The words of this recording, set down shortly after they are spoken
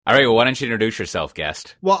All right, well, why don't you introduce yourself,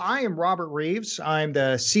 guest? Well, I am Robert Reeves. I'm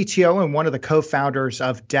the CTO and one of the co-founders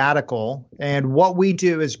of Datical. And what we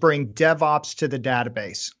do is bring DevOps to the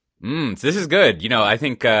database. So this is good. I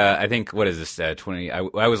think what is this? 20. I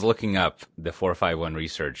was looking up the 451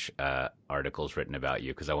 research articles written about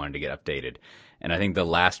you because I wanted to get updated, and I think the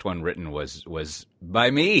last one written was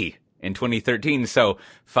by me in 2013. So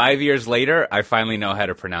 5 years later, I finally know how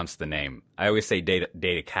to pronounce the name. I always say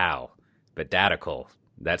Datical, but Datical.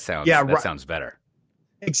 That sounds better.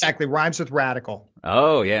 Exactly. Rhymes with radical.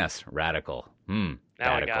 Oh, yes. Radical. Now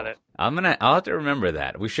Datical. I got it. I'll have to remember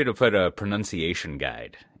that. We should have put a pronunciation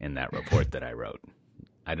guide in that report that I wrote.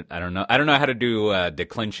 I don't know how to do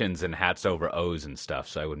declensions and hats over O's and stuff,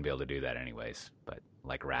 so I wouldn't be able to do that anyways. But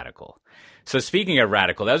like radical. So speaking of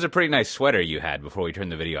radical, that was a pretty nice sweater you had before we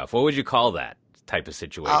turned the video off. What would you call that type of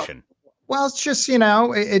situation? Well, it's just,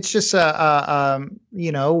 a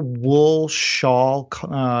wool shawl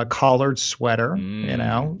collared sweater, You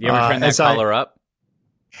ever turn that collar up?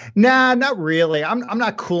 Nah, not really. I'm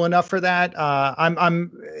not cool enough for that.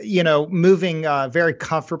 I'm moving very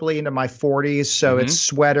comfortably into my 40s, so it's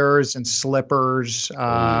sweaters and slippers.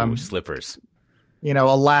 Slippers.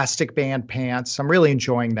 Elastic band pants. I'm really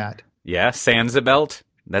enjoying that. Yeah, Sansabelt.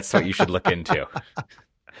 That's what you should look into.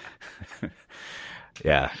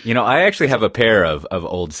 Yeah, I actually have a pair of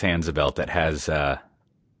old Sansabelt that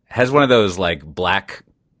has one of those like black.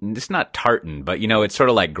 It's not tartan, but it's sort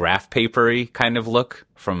of like graph papery kind of look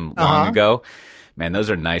from long ago. Man, those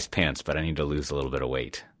are nice pants, but I need to lose a little bit of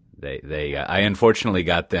weight. I unfortunately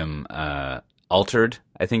got them altered,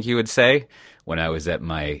 I think you would say, when I was at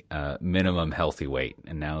my minimum healthy weight,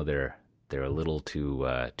 and now they're a little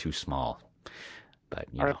too small. But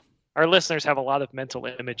Our listeners have a lot of mental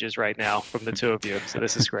images right now from the two of you, so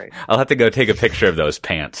this is great. I'll have to go take a picture of those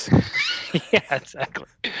pants. Yeah, exactly.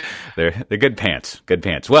 They're good pants. Good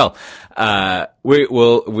pants. Well,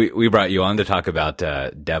 we brought you on to talk about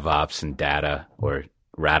DevOps and data or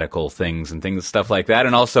radical things and stuff like that,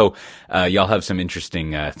 and also y'all have some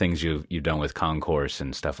interesting things you've done with Concourse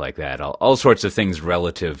and stuff like that. All sorts of things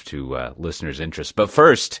relative to listeners' interests. But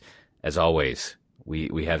first, as always,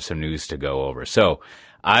 we have some news to go over. So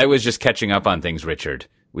I was just catching up on things, Richard.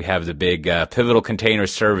 We have the big Pivotal Container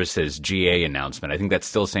Services GA announcement. I think that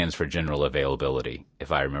still stands for General Availability,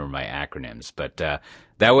 if I remember my acronyms. But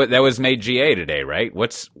that was made GA today, right?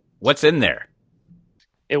 What's in there?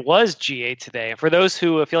 It was GA today. And for those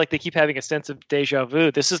who feel like they keep having a sense of deja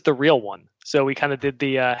vu, this is the real one. So we kind of did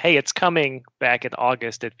the, hey, it's coming back in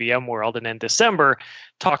August at VMworld, and then December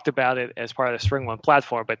talked about it as part of the Spring One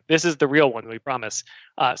platform. But this is the real one, we promise.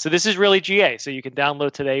 So this is really GA. So you can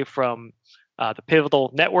download today from the Pivotal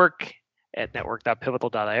Network at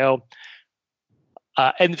network.pivotal.io.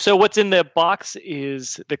 And so what's in the box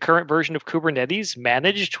is the current version of Kubernetes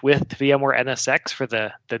managed with VMware NSX for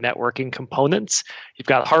the networking components. You've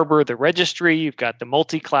got Harbor, the registry. You've got the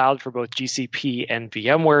multi-cloud for both GCP and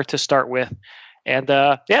VMware to start with. And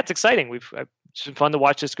it's exciting. It's been fun to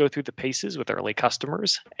watch this go through the paces with early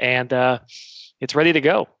customers. And it's ready to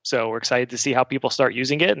go. So we're excited to see how people start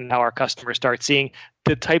using it and how our customers start seeing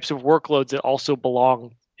the types of workloads that also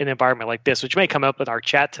belong in an environment like this, which may come up in our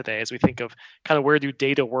chat today as we think of kind of where do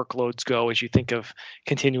data workloads go as you think of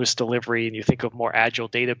continuous delivery and you think of more agile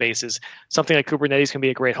databases. Something like Kubernetes can be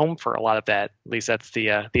a great home for a lot of that. At least that's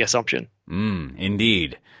the assumption.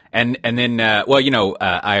 Indeed. And then,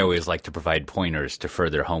 I always like to provide pointers to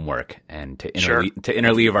further homework and to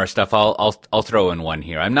interleave our stuff. I'll throw in one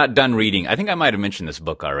here. I'm not done reading. I think I might have mentioned this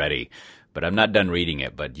book already, but I'm not done reading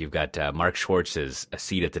it. But you've got Mark Schwartz's A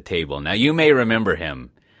Seat at the Table. Now, you may remember him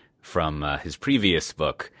from his previous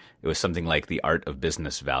book. It was something like The Art of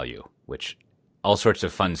Business Value, which all sorts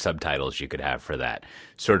of fun subtitles you could have for that.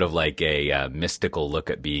 Sort of like a mystical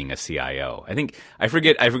look at being a CIO. I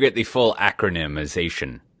forget the full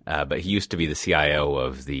acronymization, but he used to be the CIO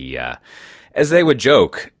of the, as they would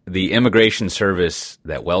joke, the immigration service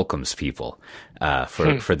that welcomes people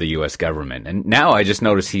for the U.S. government. And now I just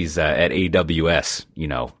notice he's at AWS,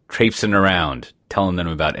 traipsing around, telling them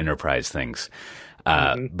about enterprise things.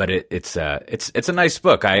 But it's a nice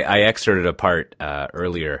book. I excerpted a part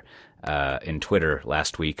earlier in Twitter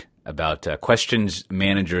last week about questions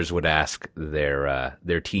managers would ask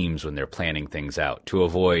their teams when they're planning things out to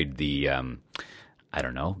avoid the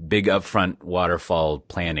big upfront waterfall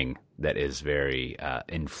planning that is very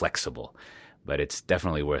inflexible. But it's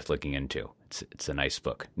definitely worth looking into. It's a nice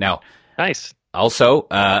book. Now, nice. Also,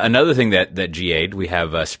 another thing that GA'd, we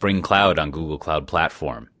have Spring Cloud on Google Cloud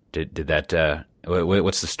Platform. Did that?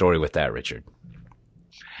 What's the story with that, Richard?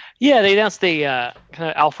 Yeah, they announced kind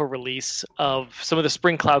of alpha release of some of the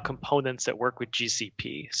Spring Cloud components that work with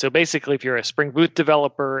GCP. So basically, if you're a Spring Boot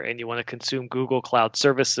developer and you want to consume Google Cloud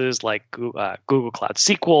services like Google Cloud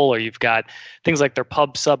SQL, or you've got things like their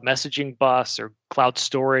Pub Sub messaging bus or Cloud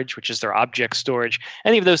Storage, which is their object storage,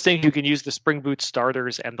 any of those things, you can use the Spring Boot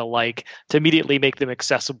starters and the like to immediately make them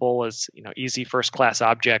accessible as easy first-class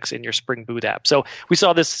objects in your Spring Boot app. So we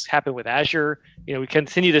saw this happen with Azure. We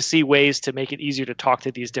continue to see ways to make it easier to talk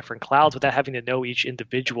to these different clouds without having to know each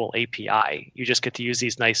individual API. You just get to use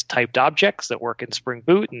these nice typed objects that work in Spring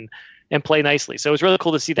Boot and play nicely. So it's really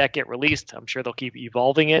cool to see that get released. I'm sure they'll keep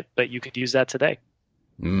evolving it, but you could use that today.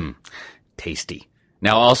 Tasty.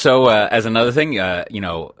 Now, also, as another thing, I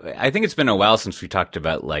think it's been a while since we talked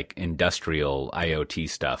about like industrial IoT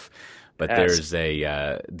stuff, but there's a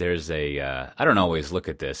I don't always look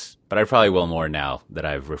at this, but I probably will more now that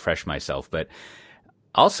I've refreshed myself. But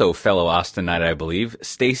also, fellow Austinite, I believe,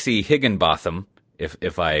 Stacy Higginbotham,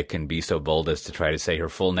 if I can be so bold as to try to say her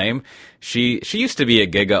full name. She used to be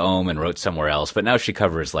at GigaOM and wrote somewhere else, but now she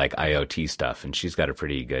covers like IoT stuff, and she's got a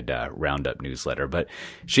pretty good roundup newsletter. But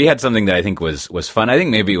she had something that I think was fun. I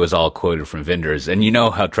think maybe it was all quoted from vendors, and you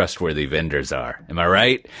know how trustworthy vendors are. Am I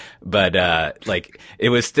right? But it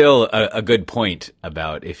was still a good point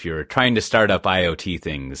about if you're trying to start up IoT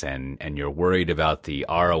things and you're worried about the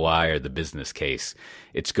ROI or the business case,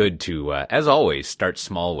 it's good to, as always, start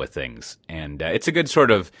small with things. And it's a good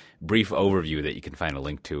sort of brief overview that you can find a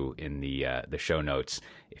link to in the show notes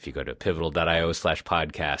if you go to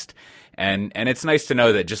pivotal.io/podcast. And it's nice to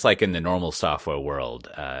know that just like in the normal software world,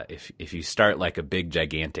 if you start like a big,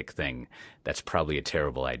 gigantic thing, that's probably a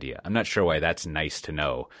terrible idea. I'm not sure why that's nice to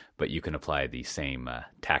know, but you can apply the same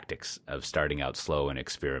tactics of starting out slow and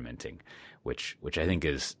experimenting, which I think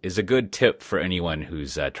is a good tip for anyone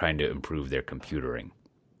who's trying to improve their computering.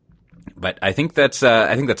 But I think that's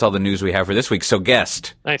all the news we have for this week. So,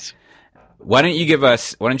 guest, nice. Why don't you give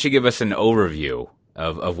us an overview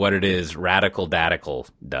of what it is Datical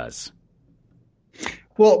does?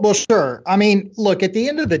 Well, sure. I mean, look, at the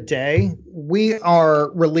end of the day, we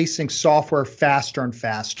are releasing software faster and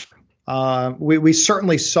faster. We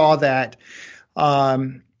certainly saw that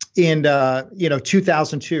in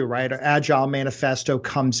 2002, right? Agile Manifesto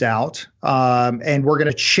comes out, and we're going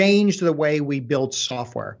to change the way we build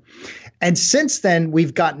software. And since then,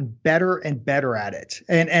 we've gotten better and better at it.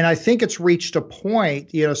 And I think it's reached a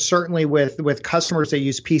point, certainly with customers that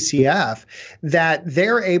use PCF, that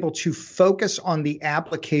they're able to focus on the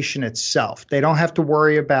application itself. They don't have to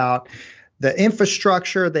worry about the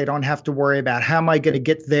infrastructure. They don't have to worry about how am I going to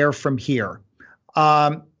get there from here.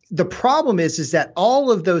 The problem is that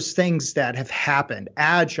all of those things that have happened,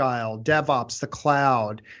 Agile, DevOps, the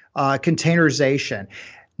cloud, containerization,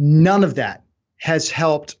 none of that has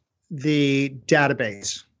helped the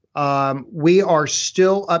database. We are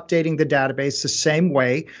still updating the database the same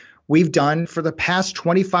way we've done for the past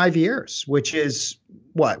 25 years, which is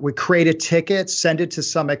what? We create a ticket, send it to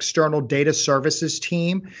some external data services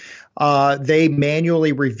team. They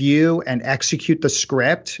manually review and execute the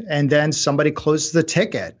script, and then somebody closes the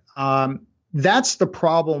ticket. That's the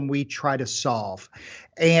problem we try to solve.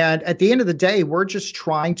 And at the end of the day, we're just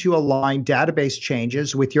trying to align database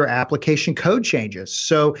changes with your application code changes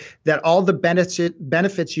so that all the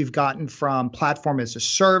benefits you've gotten from platform as a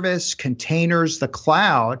service, containers, the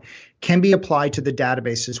cloud can be applied to the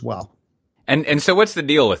database as well. And so what's the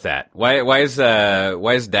deal with that? Why is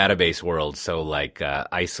database world so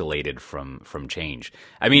isolated from change?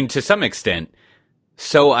 I mean, to some extent,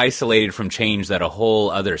 so isolated from change that a whole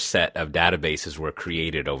other set of databases were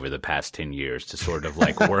created over the past 10 years to sort of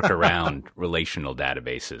work around relational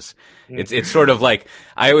databases. It's sort of like,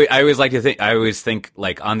 I always think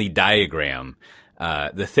on the diagram,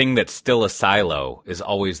 the thing that's still a silo is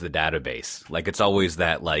always the database. It's always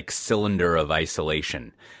that cylinder of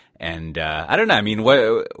isolation. And, I don't know. I mean,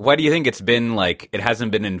 why do you think it's been it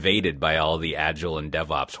hasn't been invaded by all the Agile and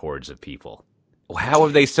DevOps hordes of people? How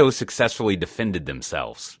have they so successfully defended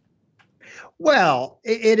themselves? Well,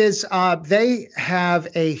 it is they have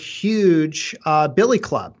a huge billy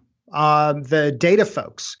club, the data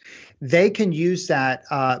folks. They can use that.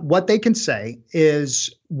 What they can say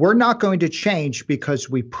is, we're not going to change because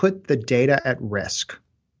we put the data at risk.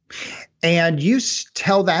 And you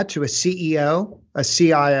tell that to a CEO, a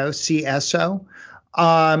CIO, CSO,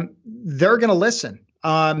 they're going to listen.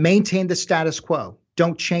 Maintain the status quo.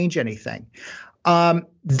 Don't change anything.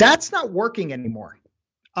 That's not working anymore.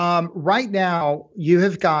 Right now, you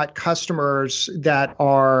have got customers that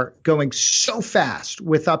are going so fast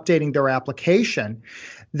with updating their application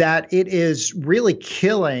that it is really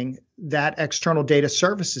killing that external data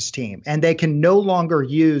services team, and they can no longer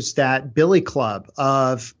use that billy club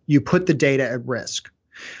of you put the data at risk.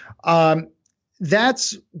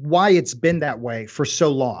 That's why it's been that way for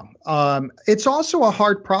so long. It's also a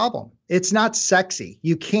hard problem. It's not sexy.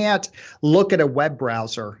 You can't look at a web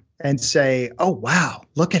browser and say, oh, wow,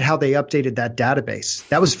 look at how they updated that database.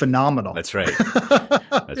 That was phenomenal. That's right.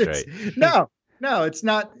 That's right. No, it's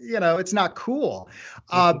not, it's not cool.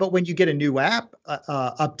 But when you get a new app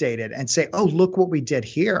updated and say, oh, look what we did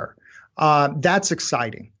here, that's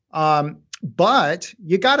exciting. But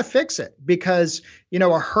you got to fix it because,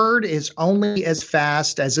 a herd is only as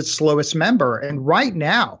fast as its slowest member. And right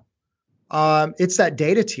now, it's that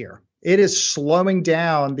data tier. It is slowing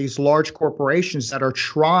down these large corporations that are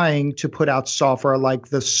trying to put out software like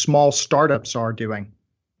the small startups are doing.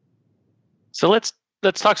 So let's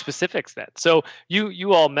talk specifics then. So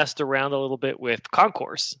you all messed around a little bit with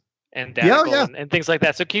Concourse and Datical and things like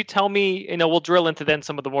that. So can you tell me, we'll drill into then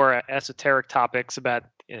some of the more esoteric topics about,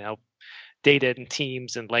 data and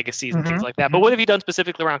teams and legacies and things like that. But what have you done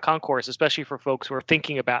specifically around Concourse, especially for folks who are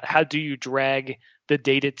thinking about how do you drag the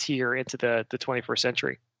data tier into the 21st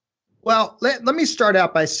century? Well, let me start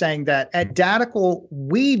out by saying that at Datical,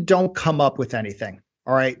 we don't come up with anything.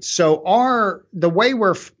 All right. So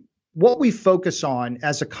what we focus on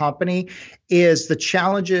as a company is the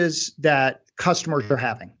challenges that customers are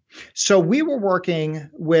having. So we were working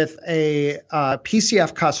with a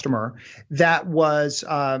PCF customer that was,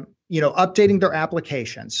 updating their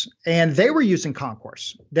applications, and they were using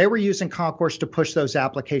Concourse. They were using Concourse to push those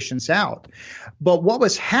applications out. But what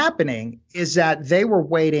was happening is that they were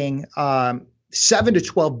waiting 7 to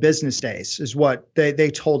 12 business days is what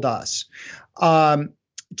they told us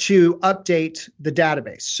to update the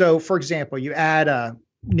database. So, for example, you add a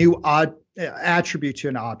new attribute to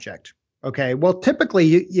an object. Okay, well, typically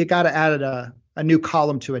you got to add a new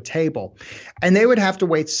column to a table, and they would have to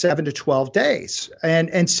wait 7 to 12 days.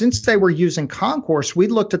 And since they were using Concourse, we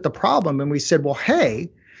looked at the problem and we said, well, hey,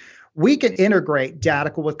 we can integrate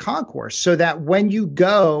Datical with Concourse so that when you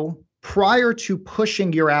go prior to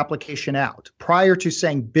pushing your application out, prior to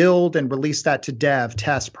saying build and release that to dev,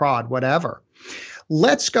 test, prod, whatever,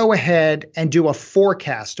 let's go ahead and do a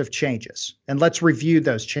forecast of changes and let's review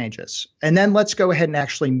those changes. And then let's go ahead and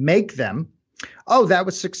actually make them. Oh, that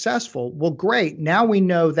was successful. Well, great. Now we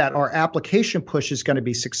know that our application push is going to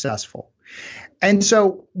be successful. And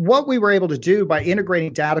so what we were able to do by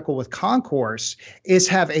integrating Datical with Concourse is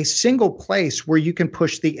have a single place where you can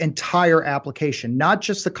push the entire application, not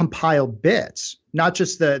just the compiled bits, not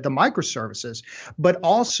just the microservices, but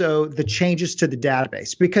also the changes to the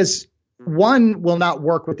database, because one will not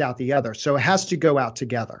work without the other. So it has to go out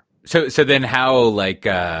together. So then how,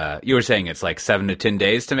 you were saying it's like 7 to 10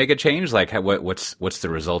 days to make a change? Like what's the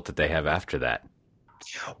result that they have after that?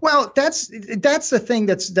 Well, that's the thing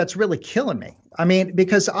that's really killing me. I mean,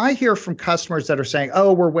 because I hear from customers that are saying,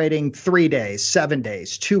 oh, we're waiting 3 days, 7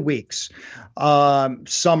 days, 2 weeks.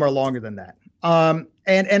 Some are longer than that.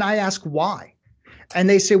 And I ask why. And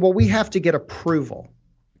they say, well, we have to get approval.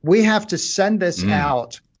 We have to send this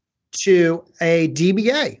out to a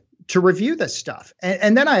DBA to review this stuff.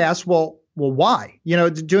 And then I asked, well, why?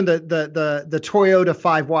 Doing the Toyota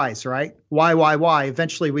 5 whys, right? Why?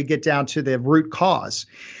 Eventually we get down to the root cause.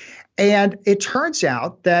 And it turns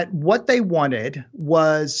out that what they wanted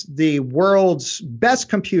was the world's best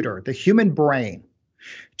computer, the human brain,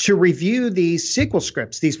 to review these SQL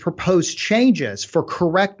scripts, these proposed changes for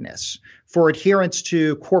correctness, for adherence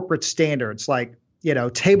to corporate standards, like,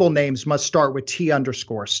 table names must start with T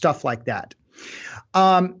 _, stuff like that.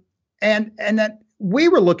 And then we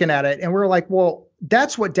were looking at it and we were like, well,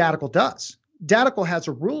 that's what Datical does. Datical has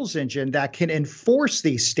a rules engine that can enforce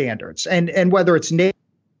these standards. And whether it's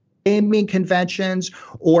naming conventions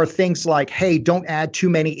or things like, hey, don't add too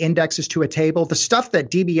many indexes to a table, the stuff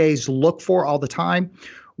that DBAs look for all the time,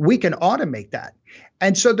 we can automate that.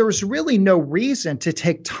 And so there was really no reason to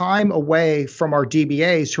take time away from our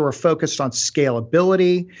DBAs who are focused on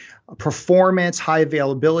scalability, performance, high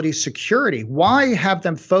availability, security. Why have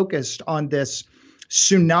them focused on this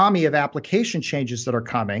tsunami of application changes that are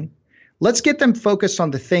coming? Let's get them focused on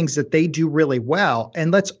the things that they do really well,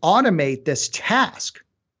 and let's automate this task.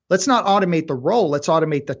 Let's not automate the role. Let's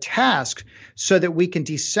automate the task so that we can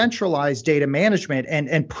decentralize data management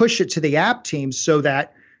and push it to the app teams so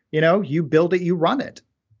that you build it, you run it.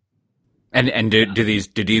 And do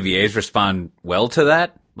DBAs respond well to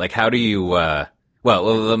that? Like, how do you? Well,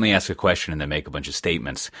 let me ask a question and then make a bunch of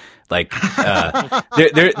statements. Like,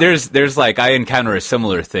 there's like, I encounter a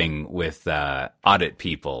similar thing with audit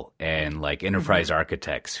people and like enterprise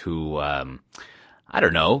architects who I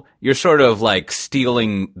don't know, you're sort of like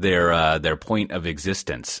stealing their point of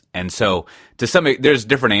existence. And so there's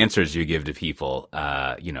different answers you give to people.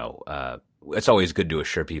 It's always good to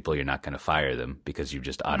assure people you're not going to fire them because you've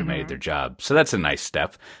just automated their job. So that's a nice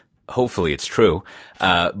step. Hopefully it's true.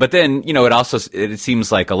 But then, it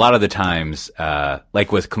seems like a lot of the times,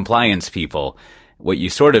 like with compliance people, what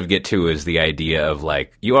you sort of get to is the idea of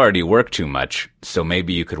like, you already work too much, so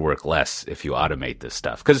maybe you could work less if you automate this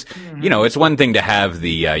stuff. Because, it's one thing to have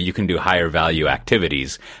you can do higher value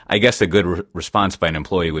activities. I guess a good response by an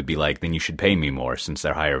employee would be like, then you should pay me more since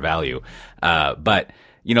they're higher value. But,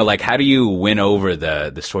 like how do you win over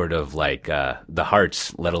the sort of like, the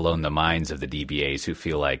hearts, let alone the minds of the DBAs who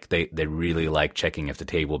feel like they really like checking if the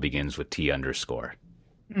table begins with T underscore?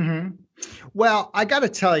 Mm-hmm. Well, I got to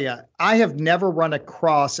tell you, I have never run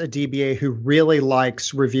across a DBA who really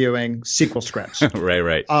likes reviewing SQL scripts.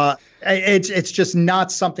 Right. It's just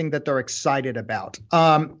not something that they're excited about.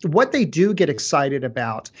 What they do get excited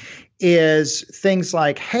about is things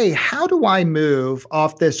like, hey, how do I move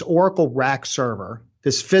off this Oracle rack server,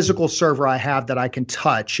 this physical server I have that I can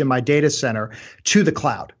touch in my data center, to the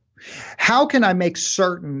cloud? How can I make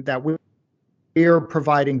certain that we're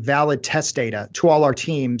providing valid test data to all our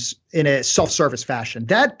teams in a self-service fashion?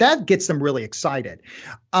 That gets them really excited.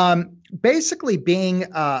 Basically being,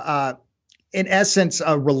 in essence,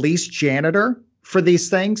 a release janitor for these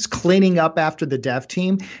things, cleaning up after the dev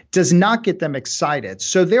team, does not get them excited.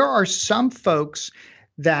 So there are some folks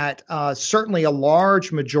that certainly a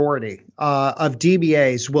large majority of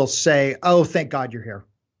DBAs will say, oh, thank God you're here.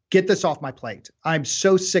 Get this off my plate. I'm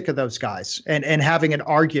so sick of those guys and having an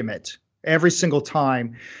argument every single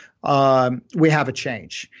time we have a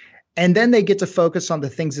change. And then they get to focus on the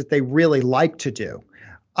things that they really like to do.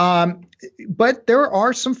 But there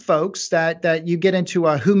are some folks that you get into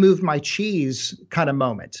a who moved my cheese kind of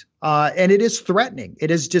moment. And it is threatening.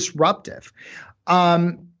 It is disruptive.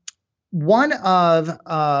 One of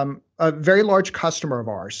a very large customer of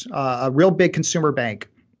ours, a real big consumer bank,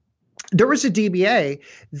 there was a DBA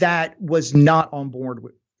that was not on board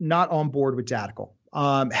with Datical.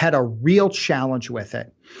 Had a real challenge with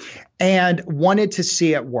it and wanted to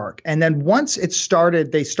see it work. And then once it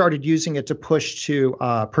started, they started using it to push to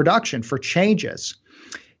production for changes.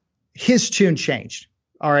 His tune changed.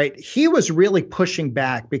 All right. He was really pushing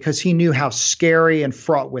back because he knew how scary and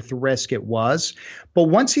fraught with risk it was. But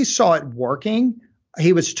once he saw it working,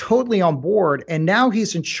 he was totally on board. And now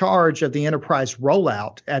he's in charge of the enterprise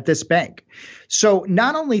rollout at this bank. So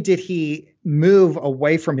not only did he move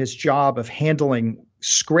away from his job of handling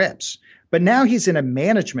scripts, but now he's in a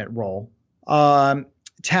management role,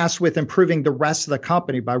 tasked with improving the rest of the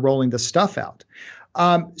company by rolling the stuff out.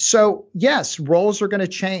 So yes, roles are going to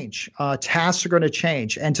change, tasks are going to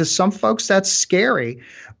change. And to some folks, that's scary,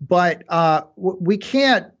 but we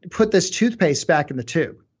can't put this toothpaste back in the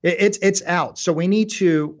tube. It's out. So we need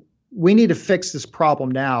to fix this problem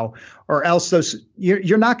now, or else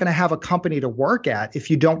you're not going to have a company to work at if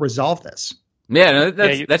you don't resolve this. Yeah, no,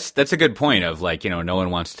 that's a good point of like, no one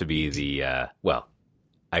wants to be the,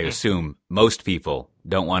 I assume most people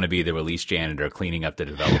don't want to be the release janitor cleaning up the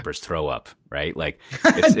developer's throw up, right? Like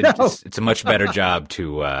it's a much better job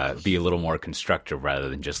to be a little more constructive rather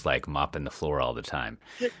than just like mopping the floor all the time.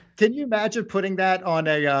 Can you imagine putting that on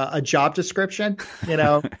a job description?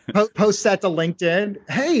 Post that to LinkedIn.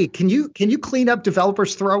 Hey, can you clean up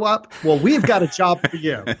developers throw up? Well, we've got a job for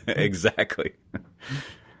you. Exactly.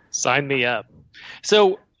 Sign me up.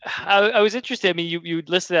 So I was interested. I mean, you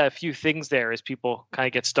listed a few things there as people kind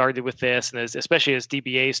of get started with this, and especially as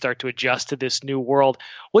DBAs start to adjust to this new world.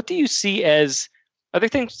 What do you see as other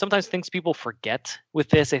things? Sometimes things people forget with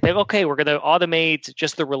this. They think, okay, we're going to automate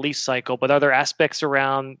just the release cycle, but other aspects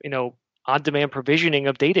around, on-demand provisioning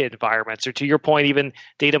of data environments, or to your point, even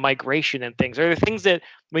data migration and things. Are there things that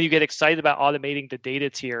when you get excited about automating the data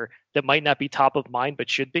tier that might not be top of mind but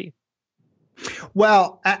should be?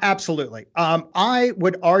 Well, absolutely. I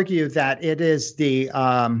would argue that it is the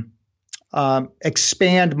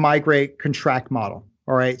expand, migrate, contract model.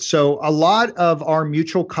 All right. So a lot of our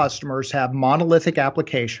mutual customers have monolithic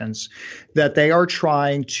applications that they are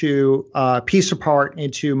trying to piece apart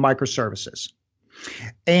into microservices.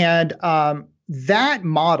 And that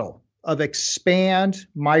model of expand,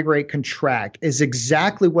 migrate, contract is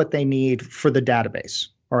exactly what they need for the database.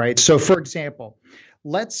 All right. So for example,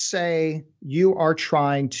 let's say you are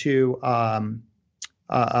trying to,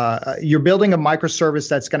 you're building a microservice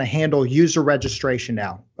that's going to handle user registration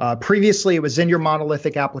now. Previously, it was in your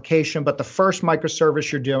monolithic application, but the first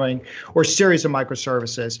microservice you're doing, or series of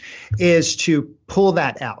microservices, is to pull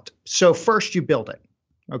that out. So first you build it.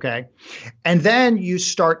 Okay. And then you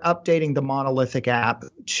start updating the monolithic app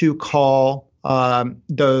to call the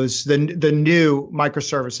new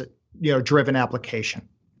microservice, driven application.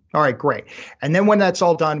 All right, great. And then when that's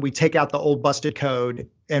all done, we take out the old busted code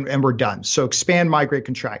and we're done. So expand, migrate,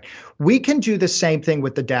 contract. We can do the same thing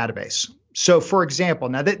with the database. So for example,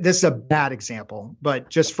 now this is a bad example, but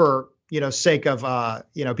just for sake of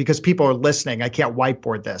because people are listening, I can't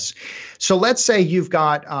whiteboard this. So let's say you've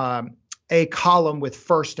got a column with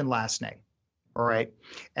first and last name. All right.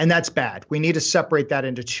 And that's bad. We need to separate that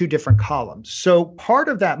into two different columns. So part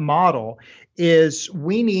of that model is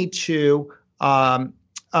we need to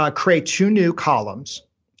create two new columns,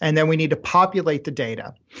 and then we need to populate the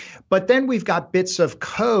data. But then we've got bits of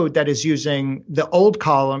code that is using the old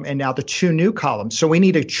column and now the two new columns. So we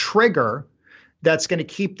need a trigger that's going to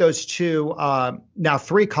keep those two, now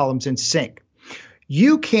three columns in sync.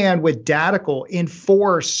 You can, with Datical,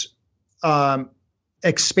 enforce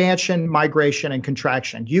expansion, migration, and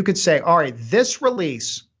contraction. You could say, all right, this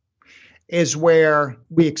release is where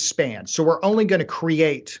we expand. So we're only going to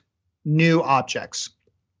create new objects.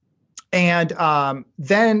 And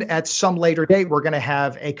then at some later date, we're going to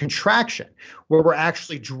have a contraction where we're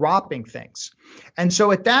actually dropping things. And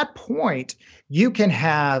so at that point, you can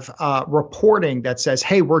have reporting that says,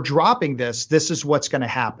 hey, we're dropping this. This is what's going to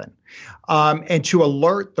happen, and to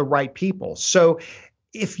alert the right people. So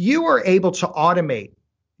if you are able to automate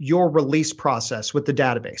your release process with the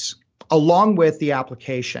database, along with the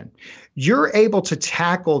application, you're able to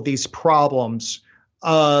tackle these problems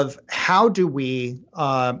of how do we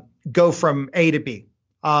go from A to B.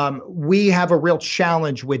 We have a real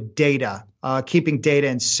challenge with data, keeping data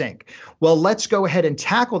in sync. Well, let's go ahead and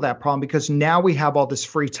tackle that problem because now we have all this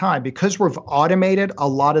free time. Because we've automated a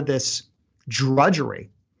lot of this drudgery,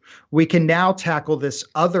 we can now tackle this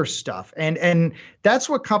other stuff. And that's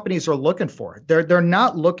what companies are looking for. They're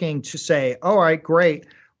not looking to say, all right, great,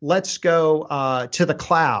 let's go to the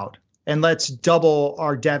cloud and let's double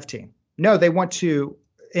our dev team. No, they want to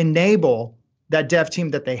enable that dev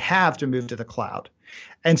team that they have to move to the cloud.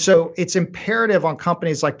 And so it's imperative on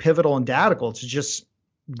companies like Pivotal and Datical to just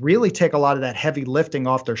really take a lot of that heavy lifting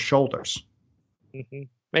off their shoulders. Mm-hmm.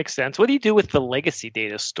 Makes sense. What do you do with the legacy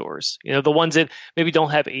data stores? The ones that maybe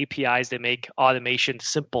don't have APIs that make automation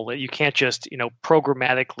simple, that you can't just,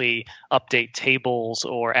 programmatically update tables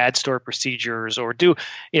or add store procedures or do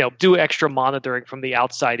extra monitoring from the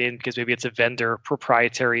outside in because maybe it's a vendor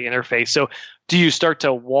proprietary interface. So do you start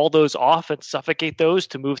to wall those off and suffocate those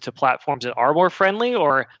to move to platforms that are more friendly,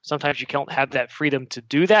 or sometimes you don't have that freedom to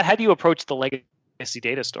do that? How do you approach the legacy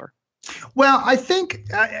data store? Well, I think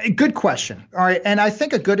good question. All right. And I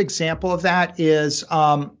think a good example of that is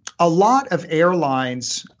a lot of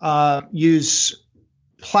airlines use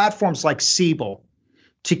platforms like Siebel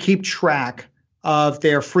to keep track of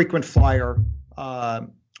their frequent flyer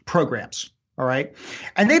programs. All right.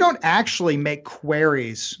 And they don't actually make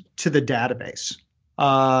queries to the database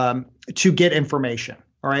to get information.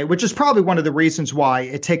 All right. Which is probably one of the reasons why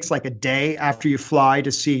it takes like a day after you fly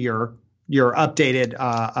to see your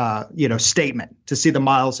updated, statement, to see the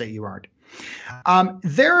miles that you earned.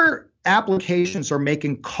 Their applications are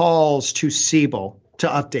making calls to Siebel to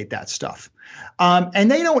update that stuff.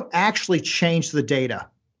 And they don't actually change the data.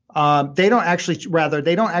 They don't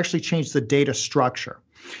actually change the data structure.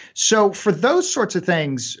 So for those sorts of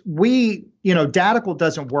things, Datical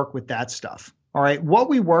doesn't work with that stuff. All right. What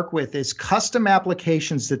we work with is custom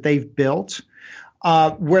applications that they've built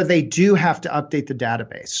where they do have to update the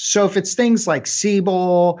database. So if it's things like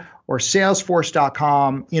Siebel or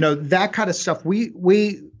Salesforce.com, that kind of stuff,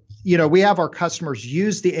 we have our customers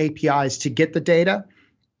use the APIs to get the data,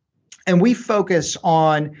 and we focus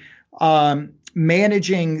on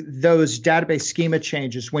managing those database schema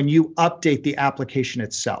changes when you update the application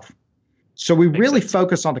itself. So we really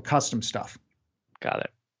focus on the custom stuff. Got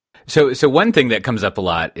it. So one thing that comes up a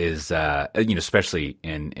lot is, especially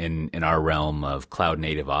in our realm of cloud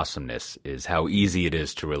native awesomeness, is how easy it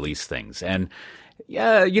is to release things. And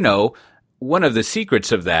yeah, one of the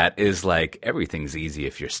secrets of that is like everything's easy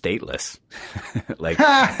if you're stateless.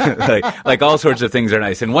 like all sorts of things are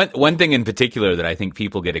nice. And one thing in particular that I think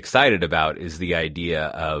people get excited about is the idea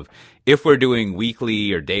of if we're doing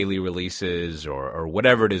weekly or daily releases or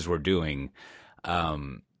whatever it is we're doing,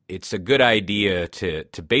 it's a good idea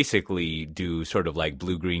to basically do sort of like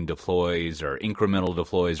blue-green deploys or incremental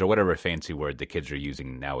deploys or whatever fancy word the kids are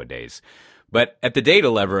using nowadays. But at the data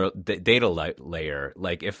layer,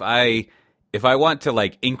 like if I want to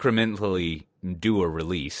like incrementally do a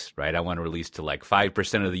release, right? I want to release to like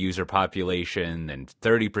 5% of the user population and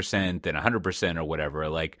 30% and 100% or whatever.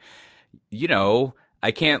 Like,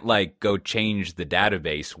 I can't like go change the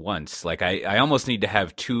database once. Like I almost need to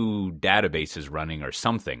have two databases running or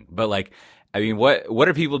something. But like, I mean, what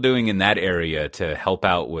are people doing in that area to help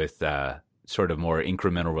out with sort of more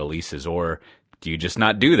incremental releases, or do you just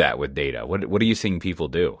not do that with data? What are you seeing people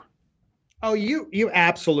do? Oh, you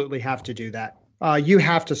absolutely have to do that. You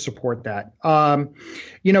have to support that.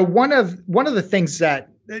 One of the things that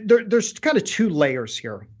there's kind of two layers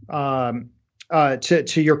here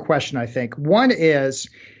to your question. I think one is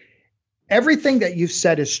everything that you've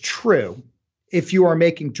said is true if you are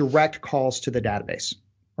making direct calls to the database.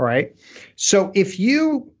 All right. So if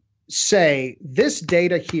you say this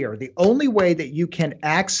data here, the only way that you can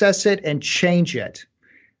access it and change it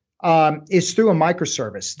is through a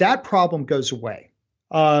microservice, that problem goes away.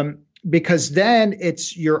 Because then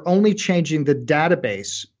you're only changing the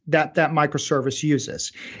database that microservice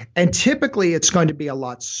uses. And typically it's going to be a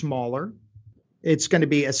lot smaller. It's going to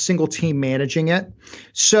be a single team managing it.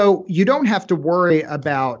 So you don't have to worry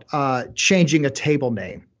about changing a table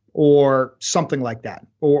name or something like that,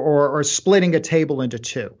 or splitting a table into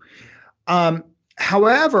two.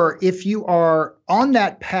 However, if you are on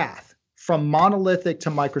that path from monolithic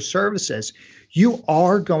to microservices, you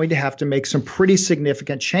are going to have to make some pretty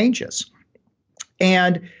significant changes.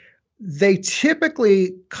 And they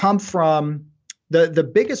typically come from the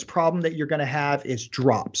biggest problem that you're going to have is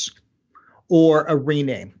drops or a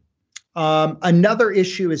rename. Another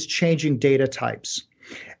issue is changing data types.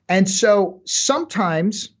 And so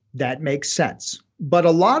sometimes that makes sense. But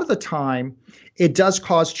a lot of the time, it does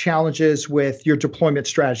cause challenges with your deployment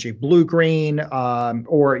strategy, blue-green,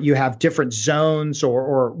 or you have different zones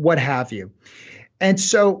or what have you. And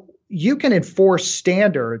so you can enforce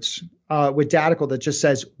standards with Datical that just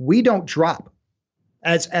says, we don't drop.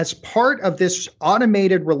 As part of this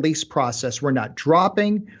automated release process, we're not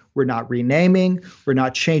dropping, we're not renaming, we're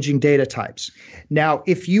not changing data types. Now,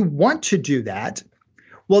 if you want to do that,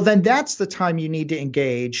 well, then that's the time you need to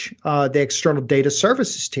engage the external data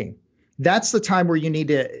services team. That's the time where you need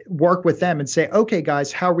to work with them and say, okay,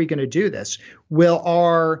 guys, how are we going to do this?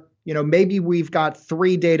 Maybe we've got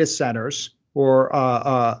 3 data centers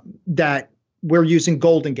or that we're using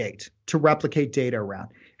Golden Gate to replicate data around.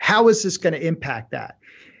 How is this going to impact that?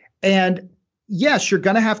 And yes, you're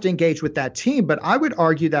going to have to engage with that team, but I would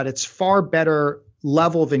argue that it's far better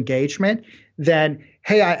level of engagement than,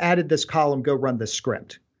 hey, I added this column, go run this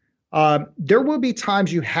script. There will be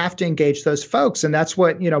times you have to engage those folks. And that's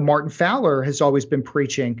what, Martin Fowler has always been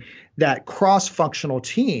preaching, that cross-functional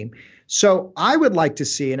team. So I would like to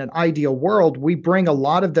see, in an ideal world, we bring a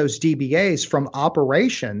lot of those DBAs from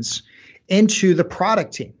operations into the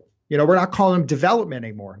product team. We're not calling them development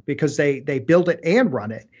anymore because they build it and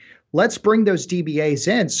run it. Let's bring those DBAs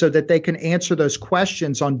in so that they can answer those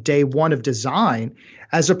questions on day one of design,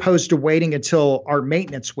 as opposed to waiting until our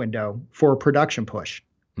maintenance window for a production push.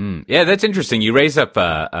 Yeah, that's interesting. You raise up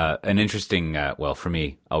an interesting, for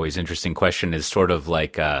me, always interesting question is sort of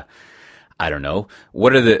like, I don't know,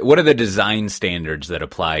 what are the design standards that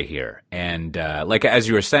apply here? And like as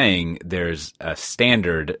you were saying, there's a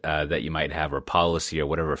standard that you might have, or policy, or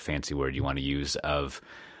whatever fancy word you want to use, of,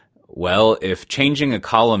 well, if changing a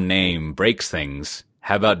column name breaks things,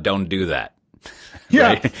 how about don't do that?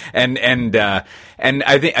 Yeah. Right? And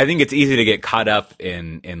I think it's easy to get caught up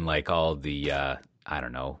in like all the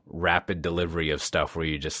rapid delivery of stuff where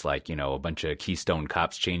you just like, a bunch of Keystone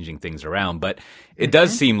cops changing things around. But it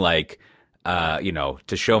does seem like,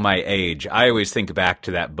 to show my age, I always think back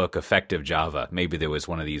to that book, Effective Java. Maybe there was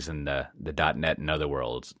one of these in the .NET and other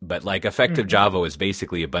worlds. But like Effective Java was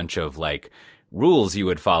basically a bunch of like rules you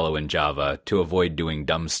would follow in Java to avoid doing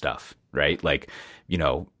dumb stuff, right? Like,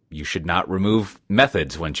 you should not remove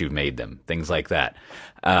methods once you've made them, things like that.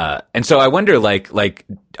 And so I wonder, like,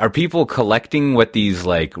 are people collecting what these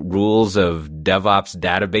like rules of DevOps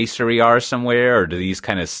databasery are somewhere, or do these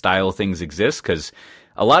kind of style things exist? Because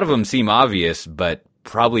a lot of them seem obvious, but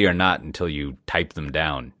probably are not until you type them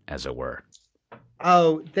down, as it were.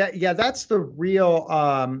 Oh, that's the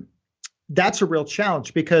real, that's a real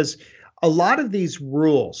challenge, because a lot of these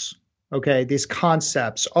rules, okay, these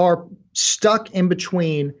concepts are stuck in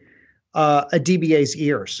between a DBA's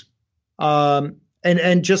ears.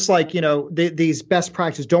 And just like, these best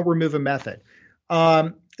practices, don't remove a method,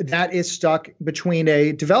 that is stuck between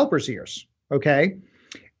a developer's ears. Okay.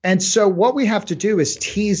 And so what we have to do is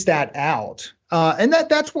tease that out. And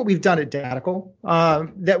that's what we've done at Datical,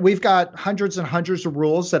 that we've got hundreds and hundreds of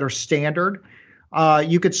rules that are standard.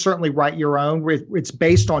 You could certainly write your own. It's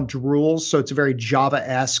based on rules, so it's a very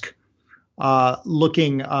Java-esque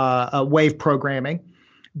looking wave programming.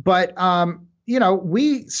 But,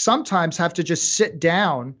 we sometimes have to just sit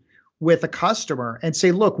down with a customer and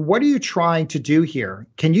say, look, what are you trying to do here?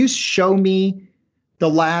 Can you show me the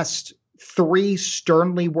last 3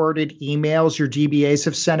 sternly worded emails your DBAs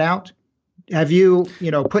have sent out? Have you,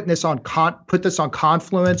 put this on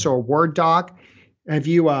Confluence or Word doc? Have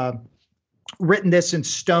you written this in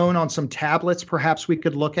stone on some tablets perhaps we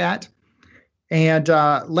could look at? And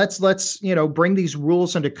let's bring these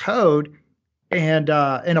rules into code and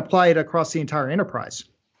apply it across the entire enterprise.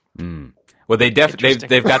 Mm. Well, they've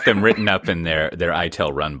got them written up in their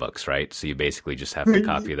ITIL run books, right? So you basically just have to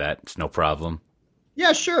copy that. It's no problem.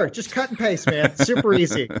 Yeah, sure. Just cut and paste, man. Super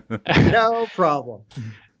easy. No problem.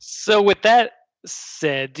 So with that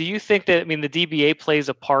said, do you think that, the DBA plays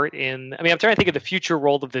a part in, I'm trying to think of the future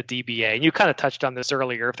role of the DBA, and you kind of touched on this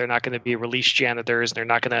earlier, if they're not going to be release janitors and they're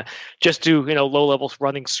not going to just do, low level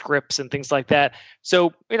running scripts and things like that.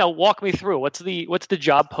 So, walk me through what's the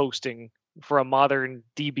job posting for a modern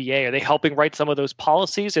DBA? Are they helping write some of those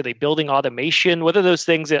policies? Are they building automation? What are those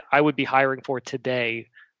things that I would be hiring for today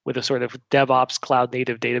with a sort of DevOps cloud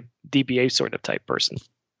native data DBA sort of type person?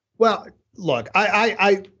 Well, look,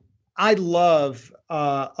 I love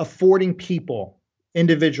affording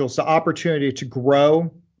individuals, the opportunity to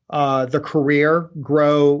grow their career,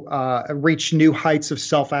 reach new heights of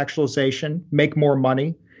self-actualization, make more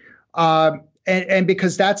money, and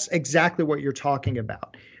because that's exactly what you're talking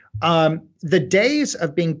about. The days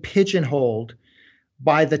of being pigeonholed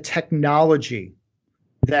by the technology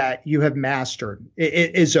that you have mastered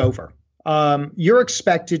is over. You're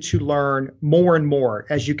expected to learn more and more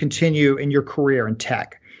as you continue in your career in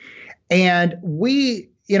tech. And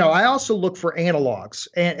I also look for analogs,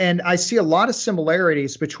 and I see a lot of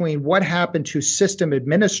similarities between what happened to system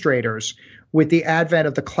administrators with the advent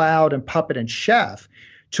of the cloud and Puppet and Chef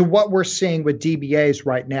to what we're seeing with DBAs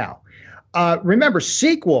right now. Remember,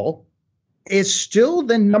 SQL is still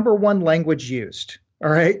the number one language used. All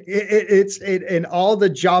right, it's in all the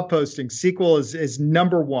job postings, SQL is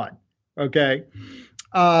number one. Okay.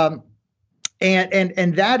 And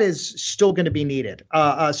that is still going to be needed.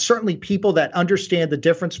 Certainly people that understand the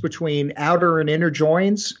difference between outer and inner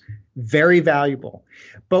joins, very valuable.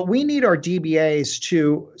 But we need our DBAs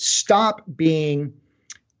to stop being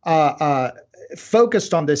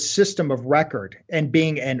focused on this system of record and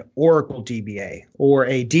being an Oracle DBA or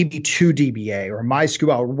a DB2 DBA or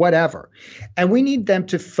MySQL or whatever. And we need them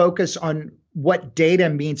to focus on what data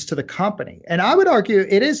means to the company. And I would argue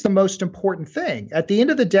it is the most important thing. At the end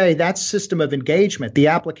of the day, that system of engagement, the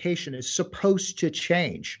application is supposed to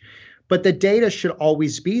change, but the data should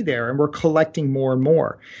always be there, and we're collecting more and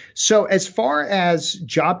more. So as far as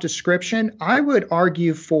job description, I would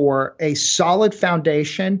argue for a solid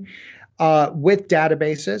foundation with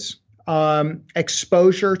databases,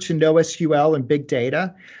 exposure to NoSQL and big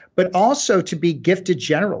data, but also to be gifted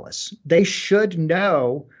generalists. They should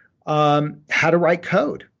know how to write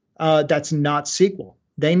code that's not SQL.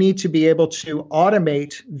 They need to be able to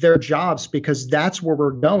automate their jobs because that's where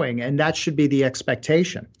we're going, and that should be the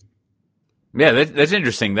expectation. Yeah, that's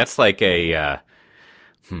interesting. That's like a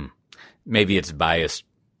maybe it's biased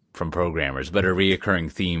from programmers, but a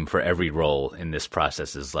reoccurring theme for every role in this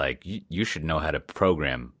process is like you should know how to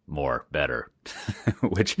program better,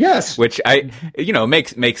 which I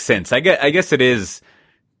makes sense. I guess it is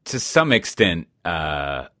to some extent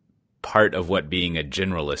part of what being a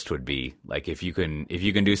generalist would be. Like if you can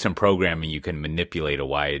do some programming, you can manipulate a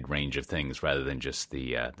wide range of things rather than just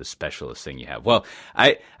the specialist thing you have. Well,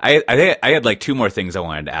 I had like 2 more things I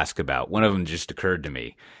wanted to ask about. One of them just occurred to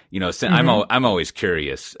me. I'm always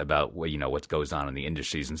curious about what goes on in the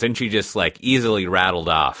industries, and since you just like easily rattled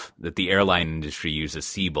off that the airline industry uses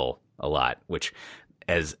Siebel a lot, which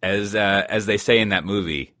as they say in that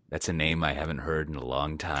movie, that's a name I haven't heard in a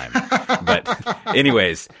long time. But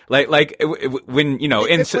anyways, like when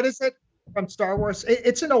what is it from Star Wars?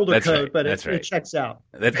 It's an older code, right. But it checks out.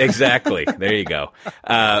 Exactly. There you go.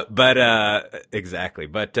 Exactly.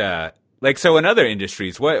 But so in other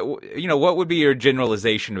industries, what would be your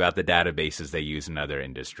generalization about the databases they use in other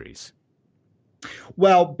industries?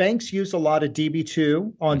 Well, banks use a lot of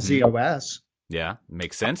DB2 on ZOS. Yeah,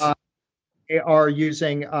 makes sense. They are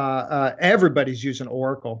using everybody's using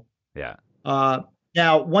Oracle. Yeah.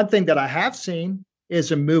 Now, one thing that I have seen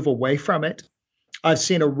is a move away from it. I've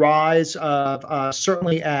seen a rise of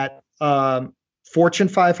certainly at Fortune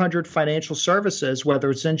 500 financial services, whether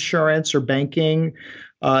it's insurance or banking,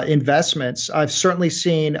 investments. I've certainly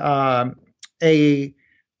seen a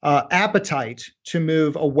appetite to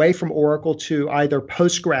move away from Oracle to either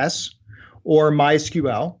Postgres or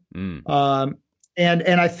MySQL.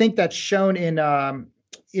 And I think that's shown in,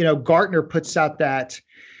 Gartner puts out that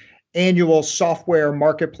annual software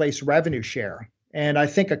marketplace revenue share. And I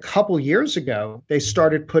think a couple years ago, they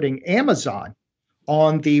started putting Amazon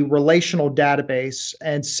on the relational database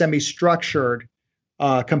and semi-structured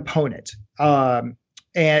component or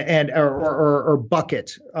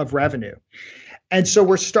bucket of revenue. And so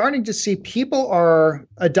we're starting to see people are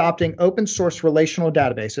adopting open source relational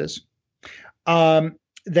databases.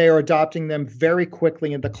 They are adopting them very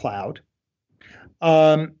quickly in the cloud.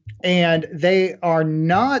 And they are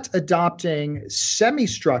not adopting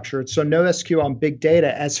semi-structured, so NoSQL and big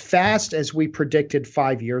data, as fast as we predicted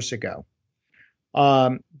 5 years ago.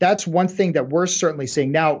 That's one thing that we're certainly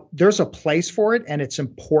seeing. Now, there's a place for it, and it's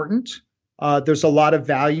important. There's a lot of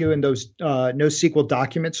value in those NoSQL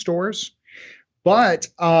document stores. But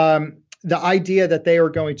the idea that they are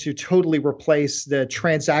going to totally replace the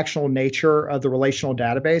transactional nature of the relational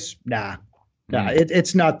database,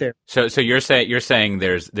 it's not there. So you're saying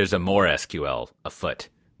there's a more SQL afoot,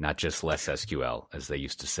 not just less SQL, as they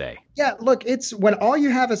used to say. Yeah, look, it's when all you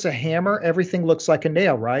have is a hammer, everything looks like a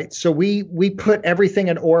nail, right? So we put everything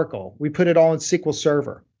in Oracle. We put it all in SQL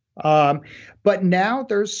Server. But now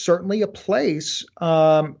there's certainly a place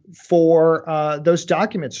for those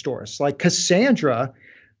document stores. Like Cassandra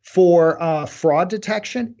for fraud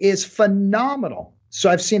detection is phenomenal. So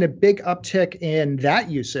I've seen a big uptick in that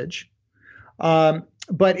usage.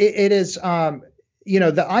 But it is,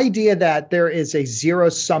 the idea that there is a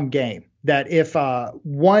zero-sum game, that if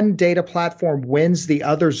one data platform wins, the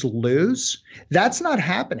others lose, that's not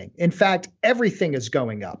happening. In fact, everything is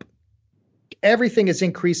going up. Everything is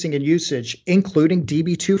increasing in usage, including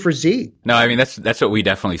DB2 for Z. No, I mean, that's what we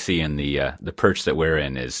definitely see in the perch that we're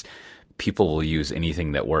in is people will use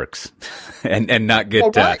anything that works and not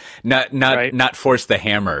get not force the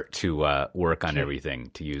hammer to work on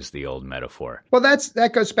everything, to use the old metaphor. Well,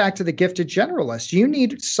 that goes back to the gifted generalist. You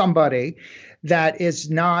need somebody that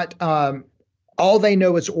is not all they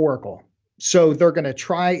know is Oracle. So they're going to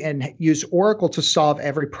try and use Oracle to solve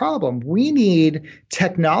every problem. We need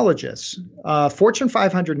technologists. Fortune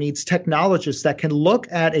 500 needs technologists that can look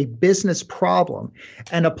at a business problem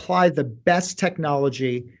and apply the best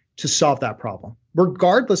technology to solve that problem,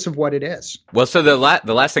 regardless of what it is. Well, so the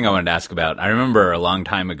last thing I wanted to ask about, I remember a long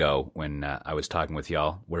time ago when I was talking with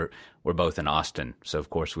y'all. We're both in Austin, so of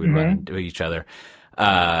course we'd run into each other.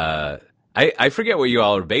 I forget what you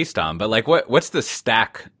all are based on, but like what's the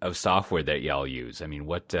stack of software that y'all use? I mean,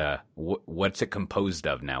 what's it composed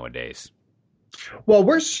of nowadays? Well,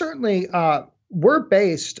 we're certainly we're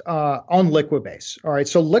based on Liquibase. All right,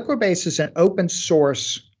 so Liquibase is an open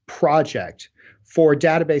source project for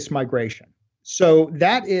database migration. So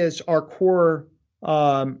that is our core,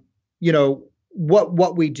 what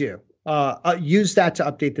we do. Use that to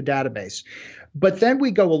update the database. But then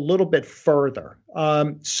we go a little bit further.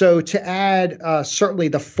 So to add certainly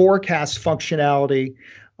the forecast functionality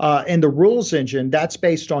and the rules engine, that's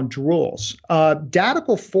based on Drools.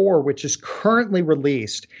 Datical 4, which is currently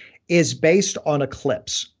released, is based on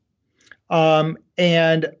Eclipse.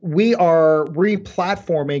 And we are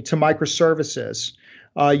re-platforming to microservices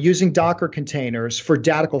using Docker containers for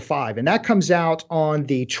Datical 5. And that comes out on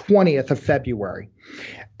the 20th of February.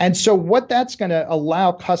 And so what that's going to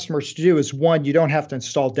allow customers to do is, one, you don't have to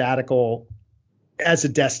install Datical as a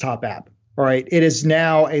desktop app. All right. It is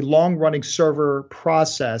now a long-running server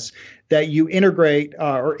process that you integrate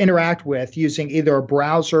or interact with using either a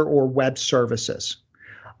browser or web services.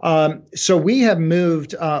 So we have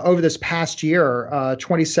moved over this past year,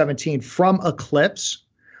 2017, from Eclipse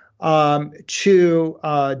to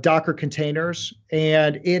Docker containers,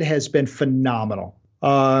 and it has been phenomenal.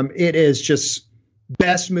 It is just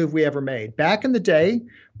best move we ever made. Back in the day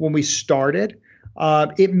when we started,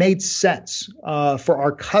 it made sense for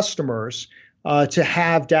our customers to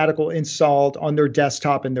have Datical installed on their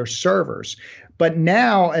desktop and their servers. But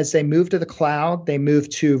now, as they move to the cloud, they move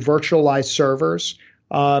to virtualized servers.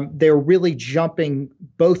 They're really jumping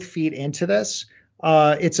both feet into this.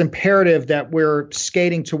 It's imperative that we're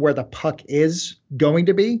skating to where the puck is going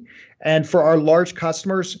to be. And for our large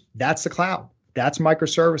customers, that's the cloud. That's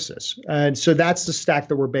microservices. And so that's the stack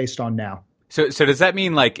that we're based on now. So does that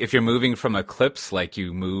mean, like, if you're moving from Eclipse, like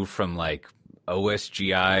you move from like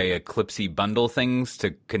OSGI Eclipse bundle things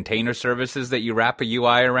to container services that you wrap a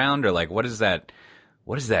UI around, or like what does that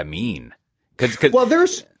mean?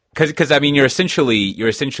 Because I mean, you're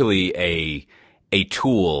essentially a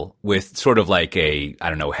tool with sort of like a, I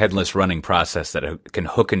don't know, headless running process that can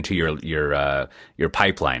hook into your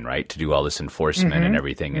pipeline, right, to do all this enforcement and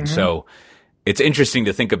everything. And so it's interesting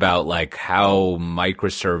to think about like how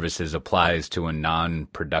microservices applies to a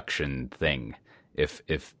non-production thing, if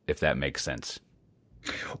that makes sense.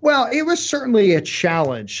 Well, it was certainly a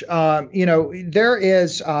challenge. There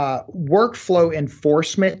is workflow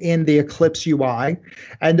enforcement in the Eclipse UI,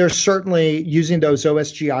 and there's certainly using those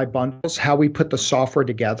OSGI bundles, how we put the software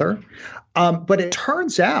together. But it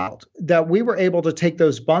turns out that we were able to take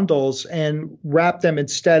those bundles and wrap them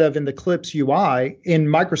instead of in the Eclipse UI in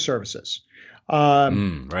microservices.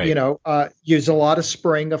 Right. Use a lot of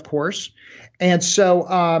Spring, of course. And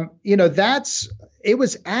so,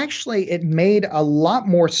 it made a lot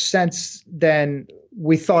more sense than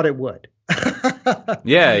we thought it would.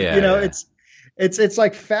 Yeah. It's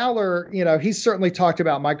like Fowler, he's certainly talked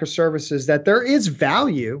about microservices, that there is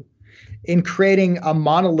value in creating a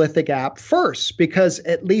monolithic app first, because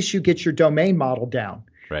at least you get your domain model down.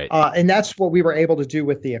 Right. And that's what we were able to do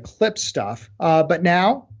with the Eclipse stuff. But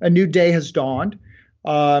now a new day has dawned.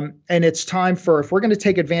 And it's time if we're going to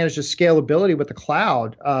take advantage of scalability with the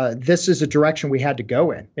cloud, this is a direction we had to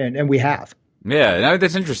go in, and we have. Yeah, no,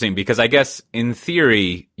 that's interesting, because I guess in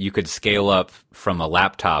theory you could scale up from a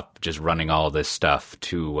laptop just running all this stuff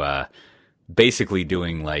to basically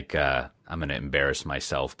doing like I'm going to embarrass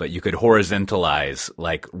myself, but you could horizontalize,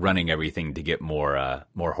 like running everything to get more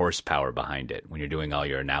horsepower behind it when you're doing all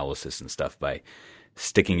your analysis and stuff, by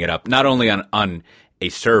sticking it up not only on a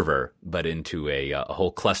server, but into a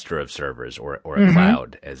whole cluster of servers, or a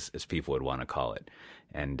cloud, as people would want to call it,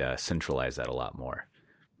 and centralize that a lot more.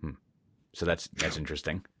 So that's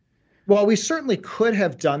interesting. Well, we certainly could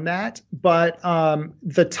have done that, but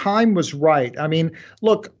the time was right. I mean,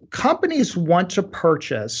 look, companies want to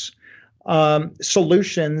purchase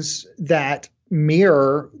solutions that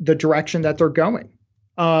mirror the direction that they're going.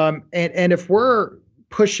 And if we're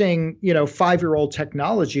pushing, 5-year-old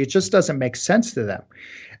technology, it just doesn't make sense to them.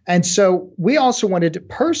 And so we also wanted to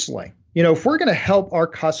personally, if we're going to help our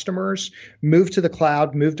customers move to the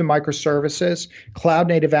cloud, move to microservices, cloud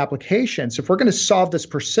native applications, if we're going to solve this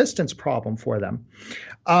persistence problem for them,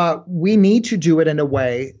 we need to do it in a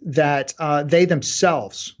way that they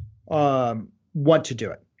themselves want to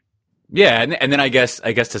do it. Yeah, and then I guess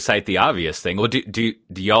to cite the obvious thing, well, do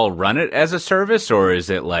y'all run it as a service, or is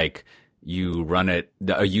it like you run it,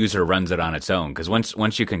 a user runs it on its own? Because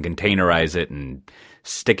once you can containerize it and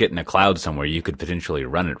stick it in a cloud somewhere, you could potentially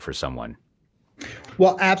run it for someone.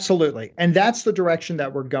 Well, absolutely. And that's the direction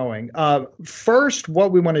that we're going. First,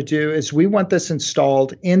 what we want to do is we want this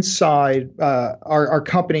installed inside our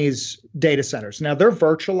company's data centers. Now, they're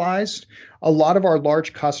virtualized. A lot of our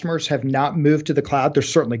large customers have not moved to the cloud. They're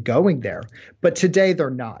certainly going there, but today they're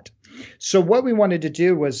not. So what we wanted to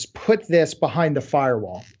do was put this behind the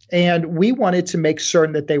firewall, and we wanted to make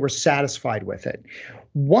certain that they were satisfied with it.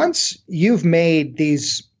 Once you've made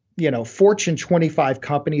these, Fortune 25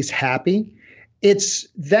 companies happy, it's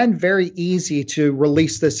then very easy to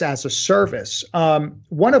release this as a service.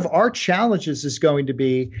 One of our challenges is going to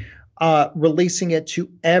be releasing it to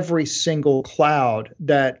every single cloud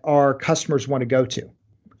that our customers want to go to.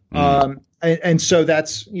 And so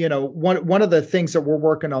that's, one of the things that we're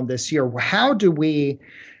working on this year. How do we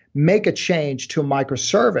make a change to a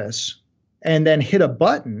microservice and then hit a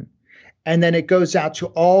button, and then it goes out to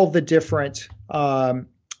all the different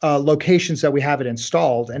locations that we have it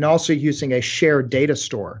installed, and also using a shared data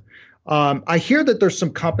store. I hear that there's some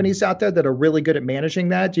companies out there that are really good at managing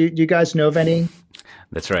that. Do you guys know of any?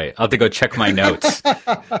 That's right. I'll have to go check my notes.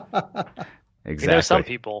 Exactly. Some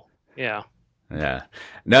people. Yeah. Yeah.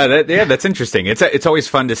 No, that's interesting. It's always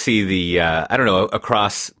fun to see the, I don't know,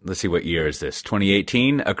 across, let's see, what year is this?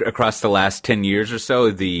 2018? Across the last 10 years or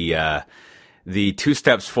so, the 2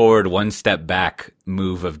 steps forward, 1 step back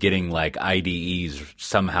move of getting like IDEs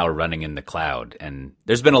somehow running in the cloud. And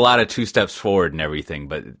there's been a lot of 2 steps forward and everything,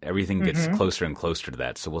 but everything gets closer and closer to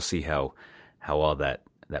that. So we'll see how all that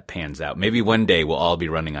pans out. Maybe one day we'll all be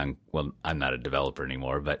running on, well, I'm not a developer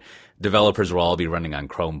anymore, but developers will all be running on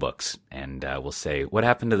Chromebooks, and we'll say, what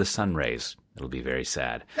happened to the sun rays? It'll be very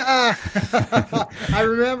sad. I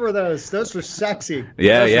remember those. Those were sexy.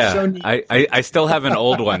 Yeah, those yeah. Were so neat. I still have an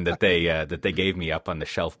old one that they gave me up on the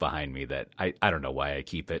shelf behind me that I don't know why I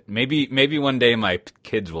keep it. Maybe one day my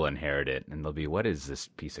kids will inherit it and they'll be, what is this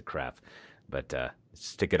piece of crap? But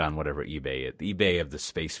stick it on whatever the eBay of the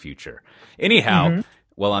space future. Anyhow,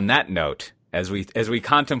 well, on that note, as we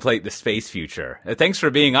contemplate the space future, thanks for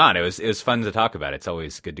being on. It was fun to talk about. It's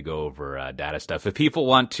always good to go over data stuff. If people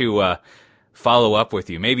want to follow up with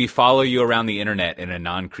you, maybe follow you around the internet in a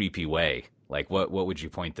non-creepy way, like what would you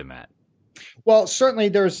point them at? Well, certainly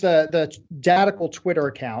there's the Datical Twitter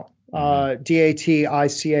account, Datical.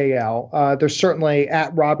 There's certainly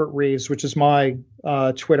at Robert Reeves, which is my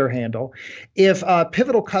Twitter handle. If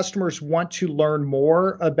Pivotal customers want to learn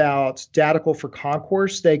more about Datical for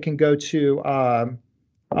Concourse, they can go to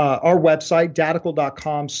our website,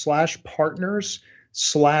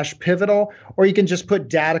 datical.com/partners/pivotal, or you can just put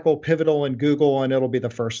Datical Pivotal in Google and it'll be the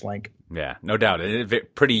first link. Yeah, no doubt. A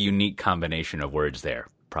pretty unique combination of words there,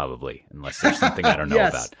 probably, unless there's something I don't know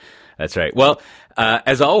Yes. about. That's right. Well,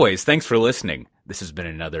 as always, thanks for listening. This has been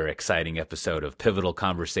another exciting episode of Pivotal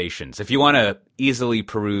Conversations. If you want to easily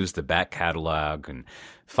peruse the back catalog and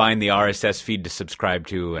find the RSS feed to subscribe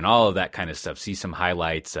to and all of that kind of stuff, see some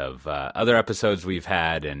highlights of other episodes we've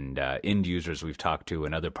had and end users we've talked to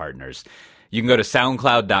and other partners, you can go to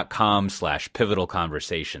soundcloud.com/pivotal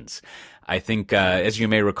conversations. I think, as you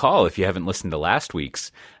may recall, if you haven't listened to last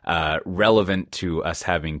week's, relevant to us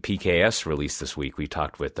having PKS released this week, we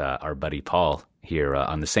talked with our buddy Paul here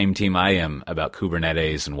on the same team I am about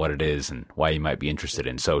Kubernetes and what it is and why you might be interested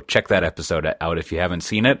in. So check that episode out if you haven't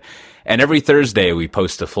seen it. And every Thursday we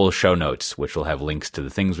post the full show notes, which will have links to the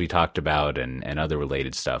things we talked about and other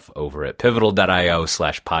related stuff over at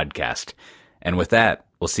pivotal.io/podcast. And with that,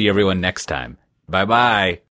 we'll see everyone next time. Bye-bye.